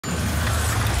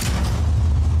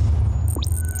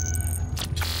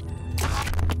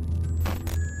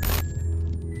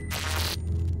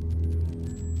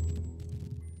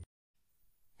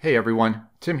Hey everyone,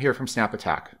 Tim here from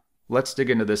SnapAttack. Let's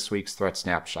dig into this week's Threat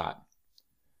Snapshot.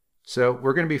 So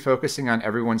we're going to be focusing on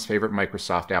everyone's favorite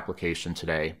Microsoft application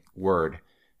today, Word,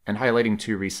 and highlighting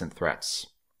two recent threats.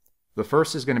 The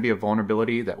first is going to be a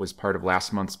vulnerability that was part of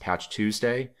last month's Patch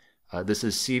Tuesday. This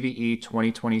is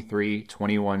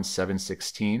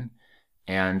CVE-2023-21716.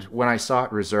 And when I saw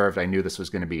it reserved, I knew this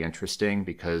was going to be interesting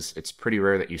because it's pretty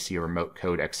rare that you see a remote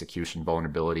code execution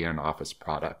vulnerability in an Office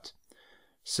product.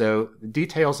 So the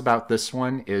details about this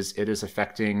one is it is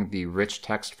affecting the rich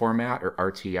text format or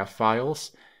RTF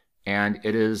files, and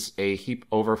it is a heap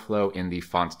overflow in the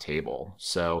font table.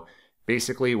 So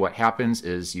basically what happens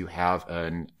is you have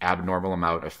an abnormal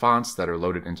amount of fonts that are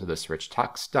loaded into this rich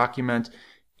text document,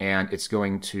 and it's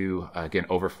going to, again,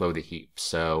 overflow the heap.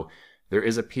 So there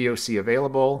is a POC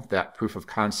available. That proof of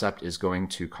concept is going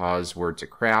to cause Word to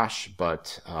crash,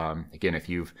 but again, if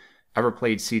you've ever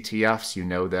played CTFs, you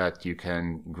know that you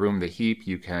can groom the heap,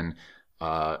 you can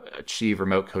achieve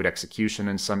remote code execution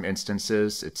in some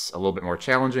instances. It's a little bit more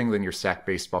challenging than your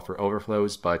stack-based buffer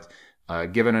overflows, but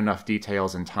given enough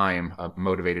details and time, a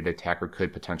motivated attacker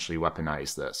could potentially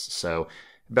weaponize this. So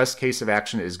best case of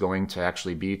action is going to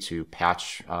actually be to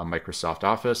patch Microsoft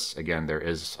Office. Again, there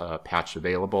is a patch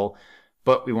available,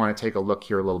 but we want to take a look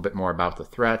here a little bit more about the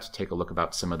threat, take a look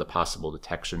about some of the possible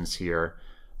detections here.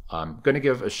 I'm going to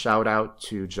give a shout out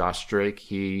to Josh Drake.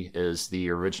 He is the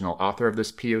original author of this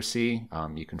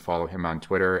POC. You can follow him on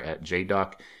Twitter at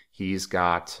jduck. He's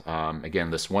got,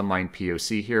 again, this one-line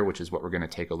POC here, which is what we're going to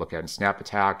take a look at in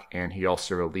SnapAttack. And he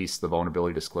also released the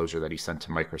vulnerability disclosure that he sent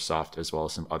to Microsoft, as well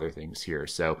as some other things here.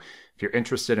 So if you're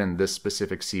interested in this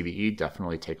specific CVE,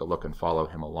 definitely take a look and follow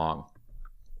him along.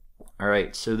 All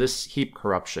right, so this heap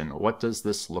corruption, what does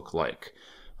this look like?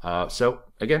 So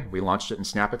again, we launched it in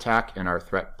SnapAttack in our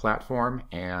threat platform,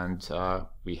 and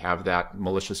we have that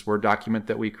malicious Word document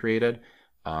that we created,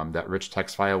 that rich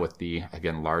text file with the,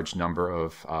 again, large number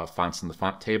of fonts in the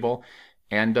font table.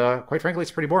 And quite frankly, it's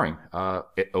pretty boring.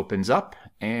 It opens up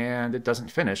and it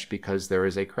doesn't finish because there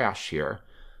is a crash here.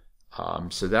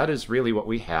 So that is really what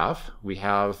we have. We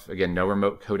have, again, no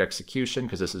remote code execution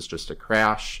because this is just a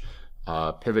crash.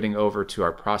 Pivoting over to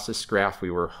our process graph,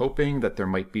 we were hoping that there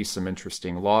might be some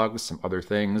interesting logs, some other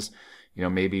things. You know,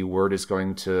 maybe Word is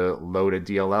going to load a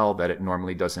DLL that it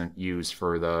normally doesn't use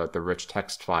for the rich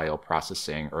text file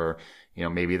processing, or, you know,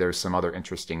 maybe there's some other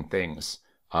interesting things.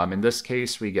 In this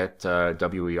case, we get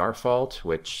WER fault,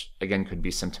 which again could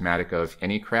be symptomatic of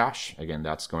any crash. Again,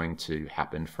 that's going to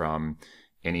happen from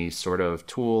any sort of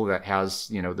tool that has,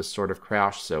 you know, this sort of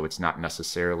crash. So it's not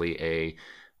necessarily a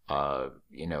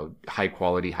you know, high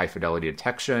quality, high fidelity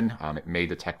detection. It may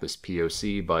detect this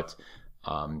POC, but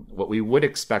what we would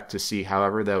expect to see,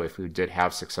 however, though, if we did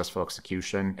have successful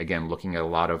execution, again, looking at a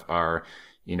lot of our,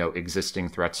 you know, existing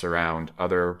threats around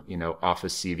other, you know,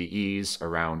 Office CVEs,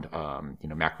 around, you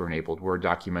know, macro-enabled Word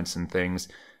documents and things,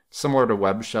 similar to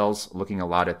web shells, looking a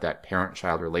lot at that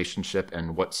parent-child relationship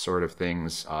and what sort of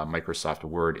things Microsoft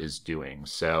Word is doing.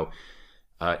 So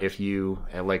if you,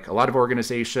 like a lot of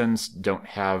organizations, don't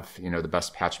have, you know, the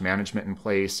best patch management in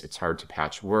place, it's hard to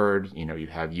patch Word. You know, you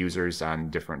have users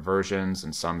on different versions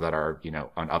and some that are, you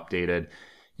know, unupdated.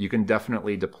 You can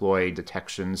definitely deploy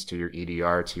detections to your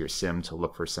EDR, to your SIM, to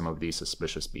look for some of these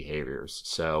suspicious behaviors.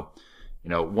 So,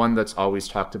 you know, one that's always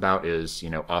talked about is,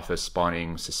 you know, Office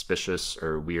spawning suspicious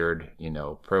or weird, you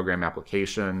know, program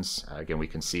applications. Again, we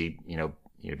can see, you know,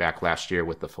 back last year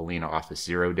with the Felina Office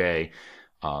 0 day,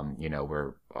 you know,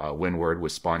 where WinWord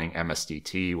was spawning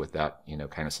MSDT with that, you know,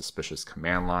 kind of suspicious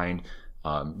command line.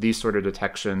 These sort of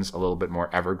detections, a little bit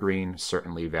more evergreen,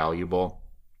 certainly valuable.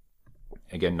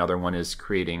 Again, another one is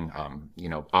creating, you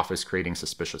know, Office creating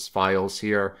suspicious files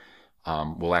here.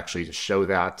 We'll actually show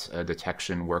that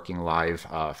detection working live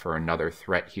for another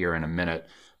threat here in a minute.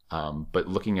 But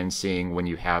looking and seeing when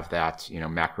you have that, you know,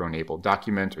 macro-enabled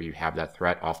document or you have that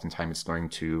threat, oftentimes it's going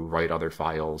to write other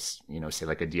files, you know, say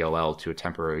like a DLL to a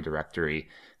temporary directory.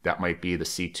 That might be the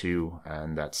C2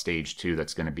 and that stage 2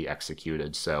 that's going to be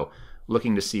executed. So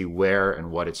looking to see where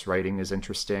and what it's writing is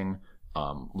interesting.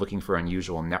 Looking for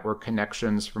unusual network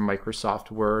connections from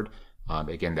Microsoft Word.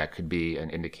 Again, that could be an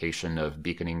indication of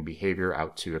beaconing behavior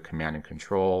out to a command and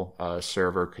control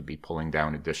server, could be pulling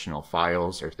down additional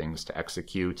files or things to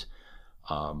execute.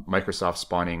 Microsoft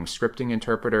spawning scripting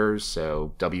interpreters,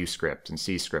 so WScript and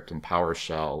CScript and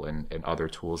PowerShell and other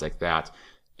tools like that.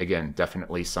 Again,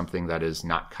 definitely something that is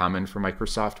not common for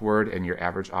Microsoft Word in your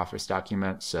average Office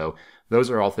document. So those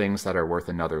are all things that are worth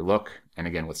another look. And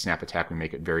again, with SnapAttack, we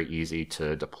make it very easy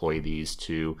to deploy these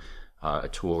to a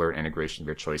tool or integration of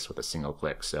your choice with a single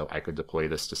click. So I could deploy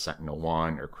this to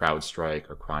SentinelOne or CrowdStrike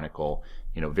or Chronicle,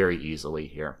 very easily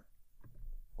here.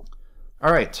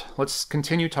 All right, let's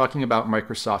continue talking about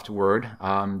Microsoft Word.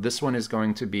 This one is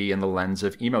going to be in the lens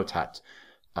of Emotet.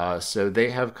 So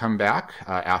they have come back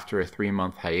after a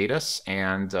 3-month hiatus,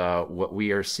 and what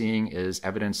we are seeing is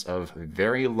evidence of a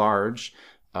very large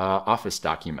Office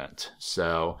document.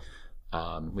 So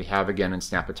we have, again, in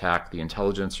SnapAttack, the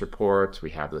intelligence report, we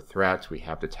have the threat, we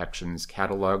have detections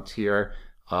cataloged here.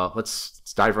 Let's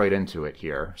dive right into it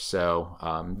here. So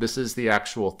this is the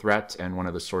actual threat and one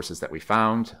of the sources that we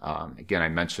found. Again, I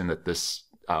mentioned that this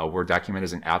Word document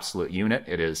is an absolute unit.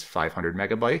 It is 500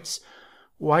 megabytes.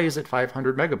 Why is it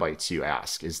 500 megabytes, you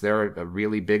ask? Is there a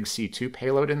really big C2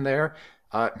 payload in there?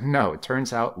 No, it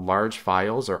turns out large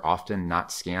files are often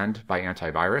not scanned by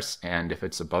antivirus, and if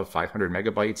it's above 500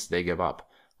 megabytes, they give up.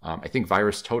 I think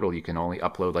VirusTotal you can only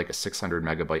upload like a 600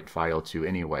 megabyte file to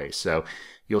anyway. So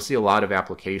you'll see a lot of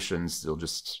applications, they'll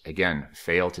just, again,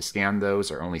 fail to scan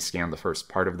those or only scan the first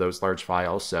part of those large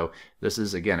files. So this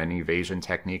is, again, an evasion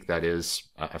technique that is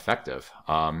effective.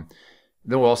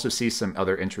 Then we'll also see some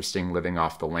other interesting living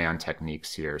off the LAN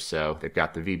techniques here. So they've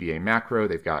got the VBA macro,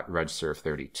 they've got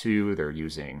regserve32, they're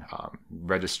using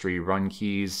registry run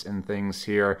keys and things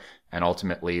here, and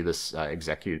ultimately this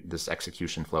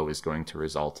execution flow is going to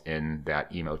result in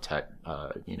that Emotet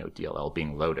DLL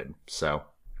being loaded. So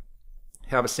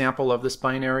have a sample of this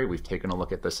binary. We've taken a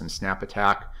look at this in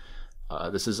SnapAttack.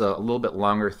 This is a little bit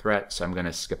longer threat, so I'm going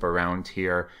to skip around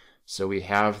here. So we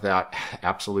have that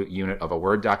absolute unit of a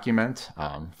Word document.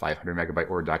 500 megabyte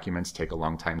Word documents take a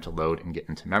long time to load and get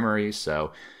into memory.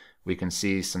 So we can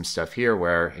see some stuff here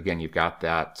where, again, you've got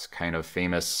that kind of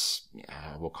famous,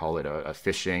 we'll call it a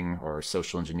phishing or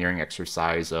social engineering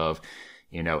exercise of,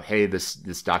 hey, this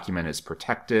document is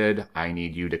protected. I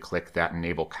need you to click that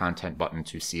enable content button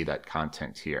to see that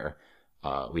content here.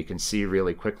 We can see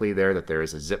really quickly there that there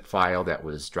is a zip file that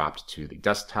was dropped to the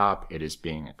desktop. It is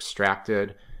being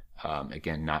extracted.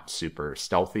 Again, not super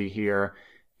stealthy here,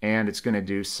 and it's going to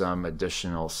do some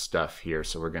additional stuff here.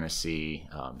 So we're going to see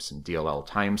some DLL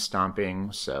time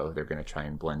stomping, so they're going to try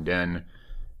and blend in.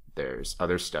 There's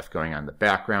other stuff going on in the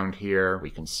background here.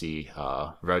 We can see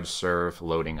regserve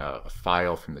loading a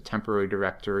file from the temporary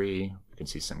directory. We can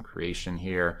see some creation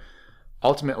here.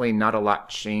 Ultimately, not a lot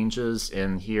changes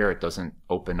in here. It doesn't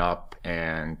open up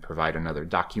and provide another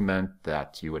document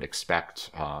that you would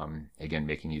expect. Again,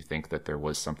 making you think that there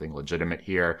was something legitimate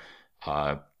here.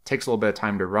 Takes a little bit of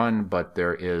time to run, but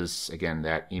there is, again,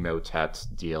 that Emotet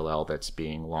DLL that's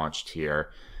being launched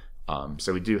here.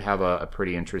 So we do have a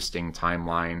pretty interesting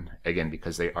timeline, again,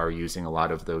 because they are using a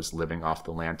lot of those living off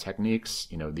the LAN techniques,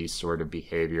 these sort of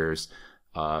behaviors.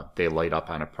 They light up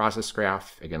on a process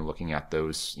graph, again, looking at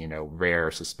those,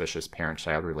 rare, suspicious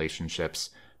parent-child relationships.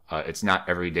 It's not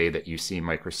every day that you see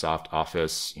Microsoft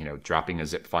Office, dropping a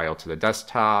zip file to the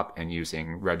desktop and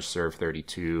using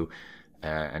regserve32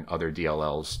 and other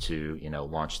DLLs to,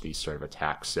 launch these sort of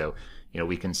attacks. So,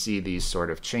 we can see these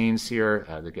sort of chains here.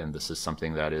 Again, this is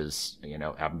something that is,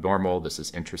 abnormal. This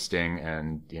is interesting,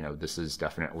 and, this is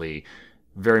definitely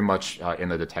very much in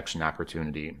the detection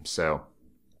opportunity. So,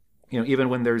 even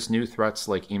when there's new threats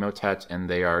like Emotet and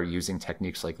they are using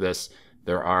techniques like this,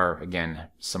 there are, again,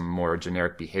 some more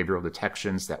generic behavioral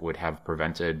detections that would have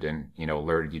prevented and,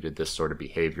 alerted you to this sort of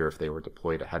behavior if they were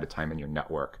deployed ahead of time in your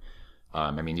network.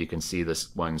 You can see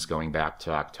this one's going back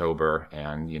to October,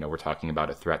 and, we're talking about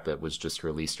a threat that was just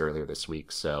released earlier this week.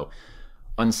 So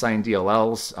unsigned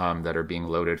DLLs that are being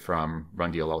loaded from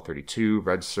run-DLL32,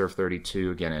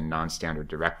 regserve32, again, in non-standard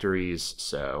directories.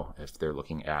 So if they're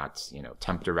looking at,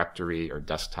 temp directory or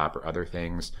desktop or other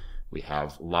things, we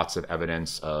have lots of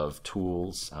evidence of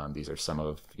tools. These are some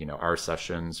of, our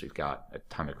sessions. We've got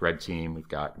Atomic Red Team. We've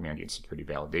got Mandiant Security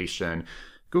Validation.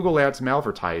 Google Ads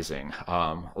malvertising,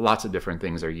 lots of different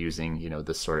things are using,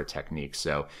 this sort of technique.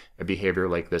 So a behavior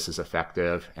like this is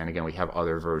effective. And again, we have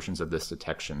other versions of this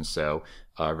detection. So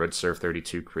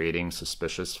regserve32 creating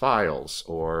suspicious files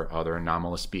or other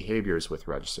anomalous behaviors with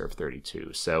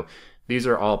regserve32. So these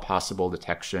are all possible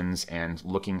detections, and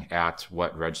looking at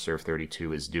what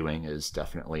regserve32 is doing is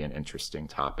definitely an interesting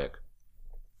topic.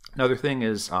 Another thing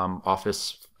is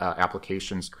Office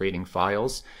applications creating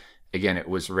files. Again, it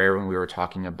was rare when we were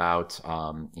talking about,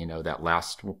 that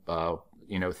last,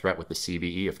 threat with the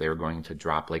CVE, if they were going to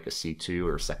drop like a C2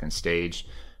 or second stage.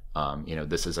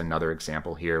 This is another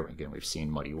example here. Again, we've seen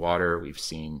Muddy Water. We've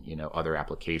seen, other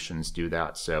applications do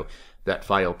that. So that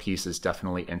file piece is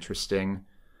definitely interesting.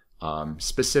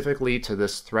 Specifically to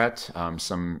this threat,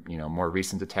 some, more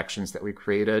recent detections that we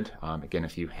created. Again,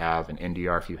 if you have an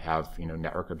NDR, if you have,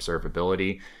 network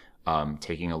observability,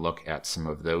 taking a look at some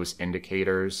of those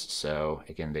indicators. So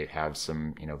again, they have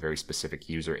some, very specific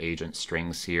user agent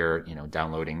strings here,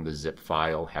 downloading the zip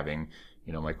file, having,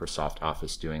 Microsoft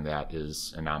Office doing that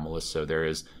is anomalous. So there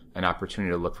is an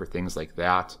opportunity to look for things like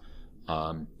that.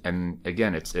 And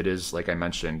again, it is, like I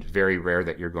mentioned, very rare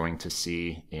that you're going to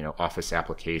see, Office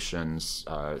applications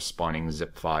spawning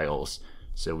zip files.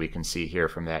 So we can see here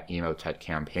from that Emotet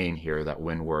campaign here that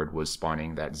WinWord was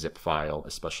spawning that zip file,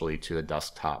 especially to the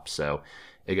desktop. So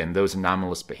again, those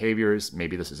anomalous behaviors,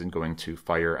 maybe this isn't going to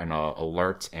fire an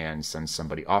alert and send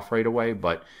somebody off right away,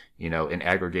 but in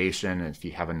aggregation, if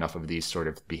you have enough of these sort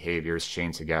of behaviors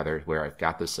chained together where I've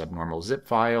got this abnormal zip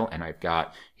file and I've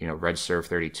got,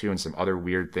 redserve32 and some other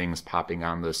weird things popping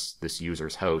on this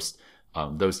user's host,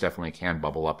 those definitely can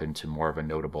bubble up into more of a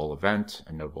notable event,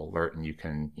 a notable alert, and you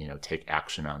can, take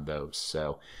action on those.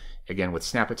 So again, with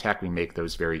SnapAttack, we make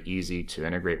those very easy to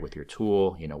integrate with your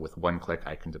tool. With one click,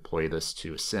 I can deploy this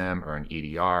to a SIM or an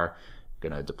EDR. I'm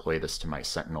going to deploy this to my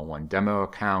Sentinel-1 demo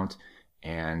account,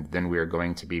 and then we are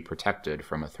going to be protected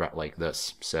from a threat like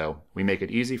this. So we make it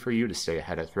easy for you to stay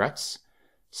ahead of threats.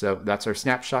 So that's our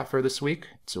snapshot for this week.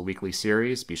 It's a weekly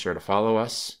series. Be sure to follow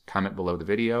us, comment below the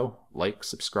video, like,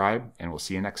 subscribe, and we'll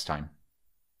see you next time.